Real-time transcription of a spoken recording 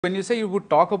When you say you would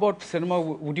talk about cinema,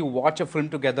 would you watch a film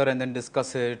together and then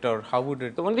discuss it, or how would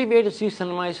it? The only way to see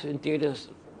cinema is in theatres.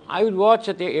 I would watch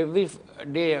every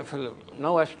day a film.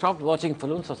 Now I stopped watching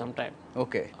films for some time.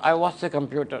 Okay. I watch the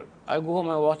computer. I go home,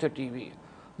 I watch the TV.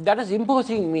 That is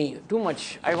imposing me too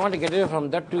much. I want to get away from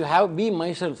that to be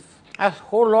myself. I have a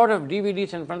whole lot of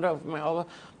DVDs in front of my.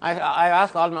 I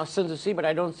ask all my assistants to see, but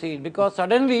I don't see it because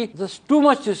suddenly there's too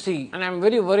much to see, and I'm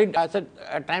very worried. I said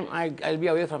at time I'll be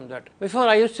away from that. Before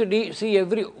I used to see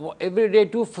every day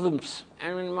 2 films,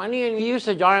 and when money and he used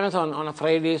to join us on a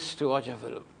Fridays to watch a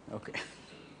film. Okay.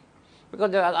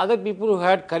 Because there are other people who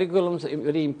had curriculums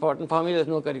very important. For me, there's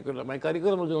no curriculum. My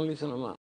curriculum was only cinema.